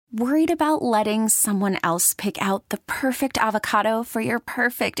Worried about letting someone else pick out the perfect avocado for your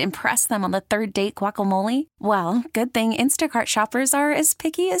perfect impress them on the third date guacamole? Well, good thing Instacart shoppers are as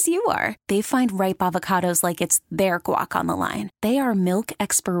picky as you are. They find ripe avocados like it's their guac on the line. They are milk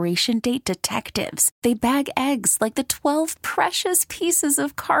expiration date detectives. They bag eggs like the 12 precious pieces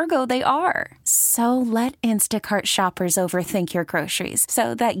of cargo they are. So let Instacart shoppers overthink your groceries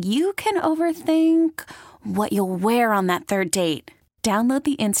so that you can overthink what you'll wear on that third date. Download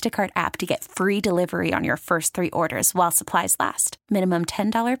the Instacart app to get free delivery on your first 3 orders while supplies last. Minimum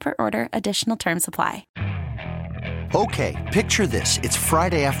 $10 per order. Additional terms apply. Okay, picture this. It's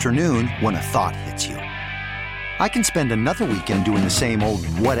Friday afternoon when a thought hits you. I can spend another weekend doing the same old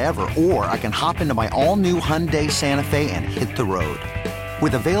whatever, or I can hop into my all-new Hyundai Santa Fe and hit the road.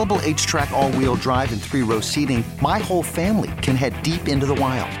 With available H-Track all-wheel drive and 3-row seating, my whole family can head deep into the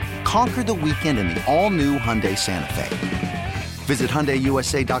wild. Conquer the weekend in the all-new Hyundai Santa Fe. Visit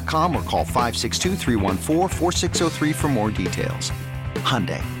HyundaiUSA.com or call 562-314-4603 for more details.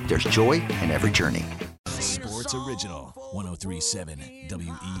 Hyundai, there's joy in every journey. Sports Original, 103.7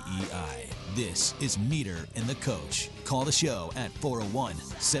 WEEI. This is Meter and the Coach. Call the show at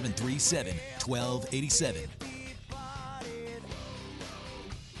 401-737-1287.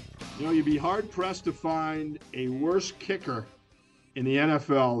 You know, you'd be hard-pressed to find a worse kicker in the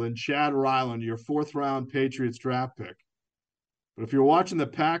NFL than Chad Ryland, your fourth-round Patriots draft pick. But if you're watching the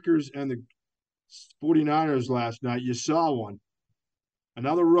Packers and the 49ers last night, you saw one.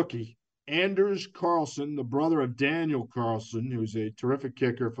 Another rookie, Anders Carlson, the brother of Daniel Carlson, who's a terrific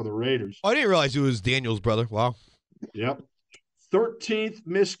kicker for the Raiders. I didn't realize it was Daniel's brother. Wow. Yep. 13th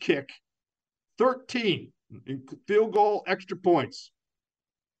missed kick. 13 in field goal, extra points.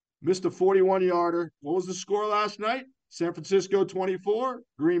 Missed a 41-yarder. What was the score last night? San Francisco 24,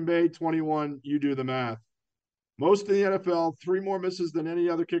 Green Bay 21. You do the math. Most in the NFL, 3 more misses than any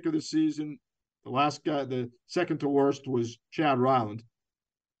other kicker this season. The last guy, the second to worst, was Chad Ryland.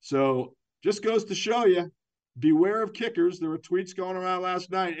 So just goes to show you, beware of kickers. There were tweets going around last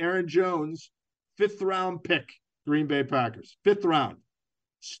night. Aaron Jones, 5th-round pick, Green Bay Packers. 5th round.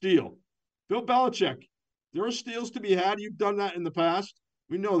 Steal. Bill Belichick, there are steals to be had. You've done that in the past.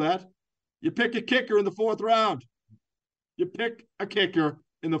 We know that. You pick a kicker in the 4th round. You pick a kicker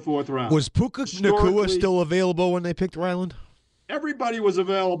in the 4th round. Was Puka Nacua still available when they picked Ryland? Everybody was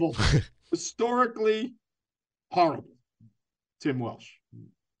available. Historically horrible. Tim Welsh.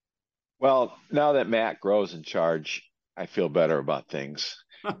 Well, now that Matt Groh's in charge, I feel better about things.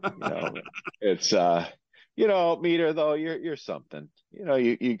 It's Meter, though, you're something.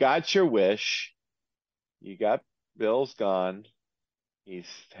 You got your wish. You got Bill's gone. He's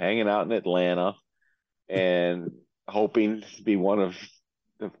hanging out in Atlanta and hoping to be one of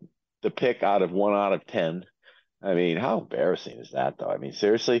the pick out of 1 out of 10. I mean, how embarrassing is that, though? I mean,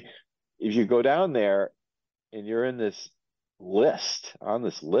 seriously, if you go down there and you're in this list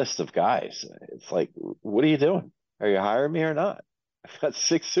of guys, it's like, what are you doing? Are you hiring me or not? I've got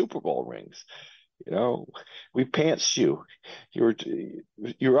 6 Super Bowl rings. We pantsed you.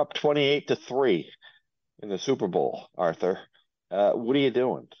 You're up 28-3 in the Super Bowl, Arthur. What are you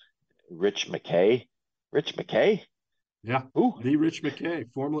doing? Rich McKay? Yeah. Who? The Rich McKay,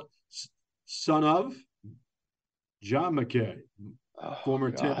 formerly son of Jon Meterperal, former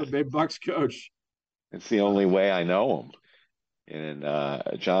Tampa Bay Bucks coach. It's the only way I know him. And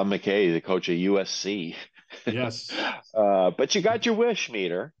Jon Meterperal, the coach of USC. Yes. But you got your wish,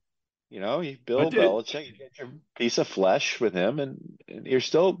 Meter. Bill Belichick, you get your piece of flesh with him, and you're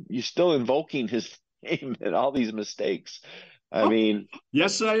still invoking his name and all these mistakes. I mean,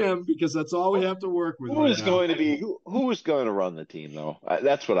 yes, I am, because that's all we have to work with. Who is going to run the team, though?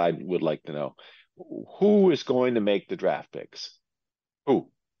 That's what I would like to know. Who is going to make the draft picks? Who's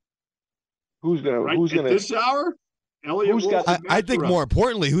going to this hour? Elliot Wolf. I think more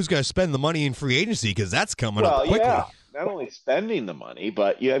importantly, who's going to spend the money in free agency, because that's coming up quickly. Yeah, not only spending the money,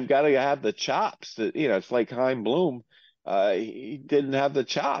 but you have got to have the chops. It's like Chaim Bloom. He didn't have the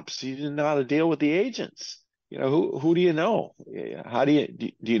chops. He didn't know how to deal with the agents. Who do you know? How do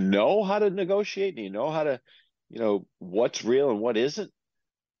you know how to negotiate? Do you know how to, what's real and what isn't?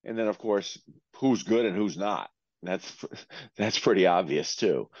 And then, of course, who's good and who's not. That's pretty obvious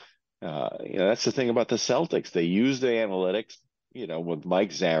too. That's the thing about the Celtics. They use the analytics, with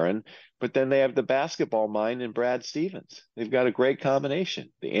Mike Zarin, but then they have the basketball mind in Brad Stevens. They've got a great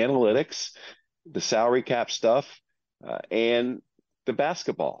combination: the analytics, the salary cap stuff, and the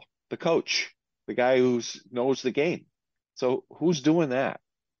basketball, the coach. The guy who knows the game. So who's doing that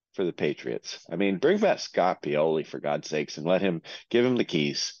for the Patriots? I mean, bring back Scott Pioli, for God's sakes, and give him the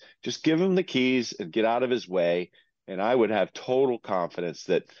keys. Just give him the keys and get out of his way and I would have total confidence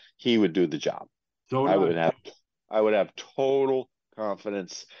that he would do the job. So I would have total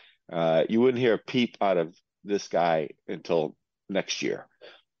confidence. You wouldn't hear a peep out of this guy until next year.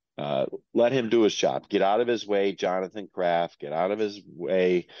 Let him do his job. Get out of his way, Jonathan Kraft. Get out of his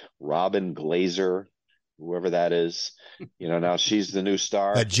way, Robin Glazer, whoever that is. Now she's the new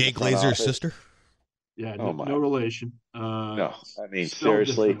star. Jay Glazer's sister? Yeah, no relation. No, I mean,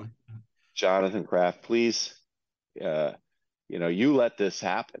 seriously, Jonathan Kraft, please. You let this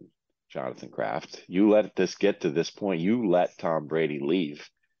happen, Jonathan Kraft. You let this get to this point. You let Tom Brady leave,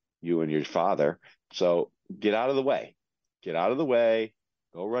 you and your father. So get out of the way. Get out of the way.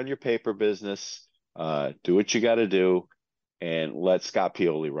 Go run your paper business. Do what you got to do, and let Scott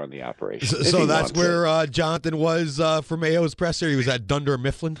Pioli run the operation. So that's where Jonathan was for Mayo's presser. He was at Dunder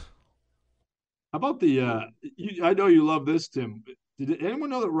Mifflin. How about I know you love this, Tim. Did anyone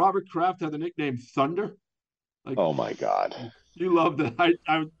know that Robert Kraft had the nickname Thunder? Oh my God! You love that.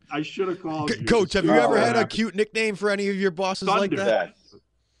 I should have called you. Coach, have you ever had a cute nickname for any of your bosses like that?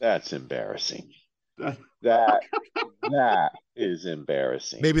 That's embarrassing. That is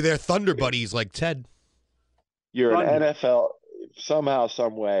embarrassing. Maybe they're Thunder buddies like Ted. You're an NFL, somehow,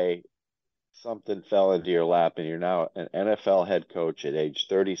 some way, something fell into your lap, and you're now an NFL head coach at age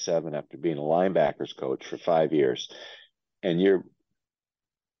 37 after being a linebackers coach for 5 years. And you're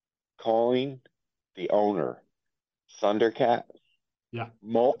calling the owner Thundercat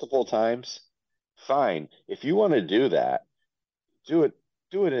multiple times. Fine. If you want to do that, do it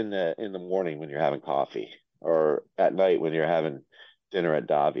in the morning when you're having coffee, or at night when you're having dinner at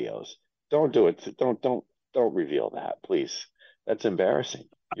Davio's. Don't do it. Don't reveal that, please. That's embarrassing.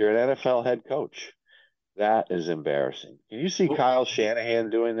 You're an NFL head coach. That is embarrassing. Can you see Kyle Shanahan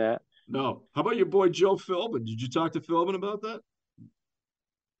doing that? No. How about your boy Joe Philbin? Did you talk to Philbin about that?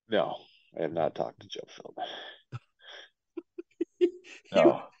 No, I have not talked to Joe Philbin.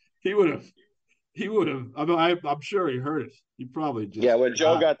 No. He would have. I mean, I'm sure he heard it. He probably just. Yeah, when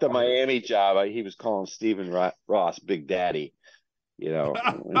Joe got the Miami job, he was calling Stephen Ross Big Daddy.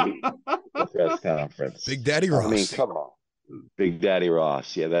 The press conference. Big Daddy Ross. I mean, come on. Big Daddy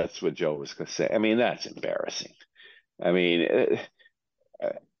Ross. Yeah, that's what Joe was going to say. I mean, that's embarrassing. I mean,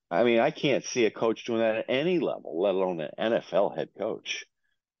 I can't see a coach doing that at any level, let alone an NFL head coach.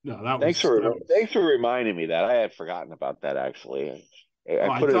 No, thanks for reminding me that. I had forgotten about that, actually.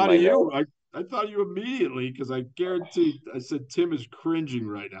 I thought of you. I thought you immediately, because I guarantee I said Tim is cringing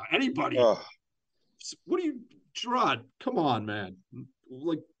right now. Anybody? What are you, Gerard? Come on, man.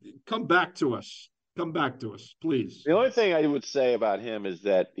 Come back to us. Come back to us, please. The only thing I would say about him is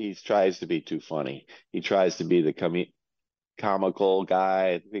that he tries to be too funny. He tries to be the comical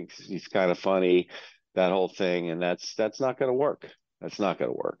guy. Thinks he's kind of funny, that whole thing, and that's not going to work. That's not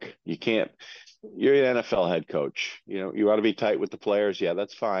going to work. You can't. You're an NFL head coach. You ought to be tight with the players. Yeah,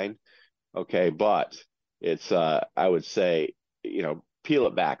 that's fine. Okay, but it's I would say, peel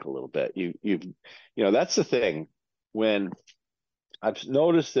it back a little bit. That's the thing. When I've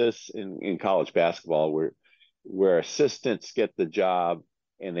noticed this in college basketball, where assistants get the job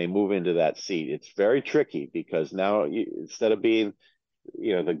and they move into that seat, it's very tricky, because now instead of being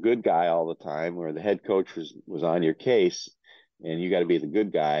the good guy all the time, where the head coach was on your case, and you got to be the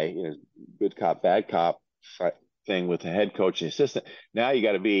good guy, good cop, bad cop thing with the head coach and assistant. Now you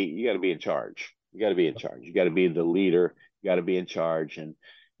got to be in charge. You got to be in charge. You got to be the leader. You got to be in charge. And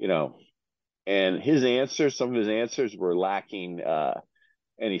and some of his answers were lacking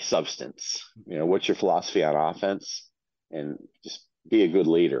any substance. What's your philosophy on offense? And just be a good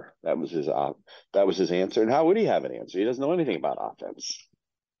leader. That was his answer. And how would he have an answer? He doesn't know anything about offense.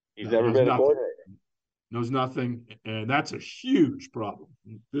 He's never been a coordinator. Knows nothing, and that's a huge problem.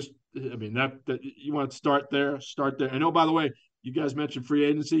 That you want to start there. And by the way, you guys mentioned free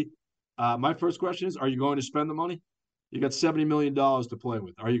agency. My first question is: are you going to spend the money? You got $70 million to play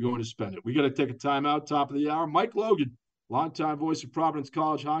with. Are you going to spend it? We got to take a timeout. Top of the hour. Mike Logan, longtime voice of Providence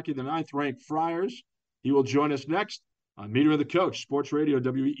College hockey, the 9th-ranked Friars. He will join us next on Meter and the Coach, Sports Radio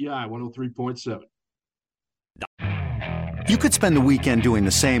WEEI 103.7. You could spend the weekend doing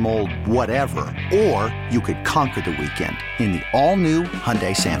the same old whatever, or you could conquer the weekend in the all-new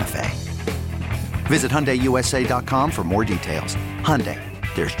Hyundai Santa Fe. Visit HyundaiUSA.com for more details. Hyundai,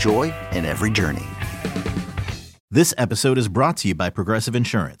 there's joy in every journey. This episode is brought to you by Progressive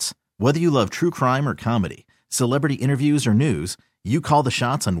Insurance. Whether you love true crime or comedy, celebrity interviews or news, you call the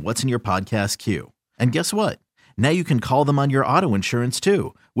shots on what's in your podcast queue. And guess what? Now you can call them on your auto insurance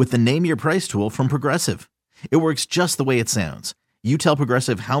too, with the Name Your Price tool from Progressive. It works just the way it sounds. You tell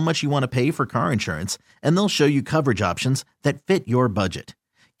Progressive how much you want to pay for car insurance, and they'll show you coverage options that fit your budget.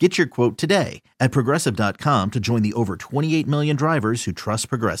 Get your quote today at Progressive.com to join the over 28 million drivers who trust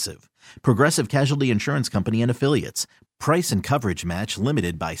Progressive. Progressive Casualty Insurance Company and Affiliates. Price and coverage match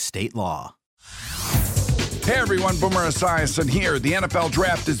limited by state law. Hey everyone, Boomer Esiason here. The NFL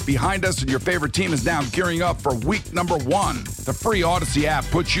Draft is behind us and your favorite team is now gearing up for week number 1. The free Odyssey app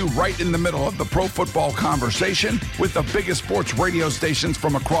puts you right in the middle of the pro football conversation with the biggest sports radio stations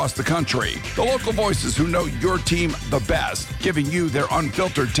from across the country. The local voices who know your team the best, giving you their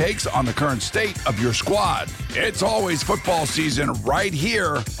unfiltered takes on the current state of your squad. It's always football season right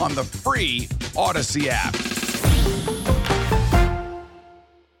here on the free Odyssey app.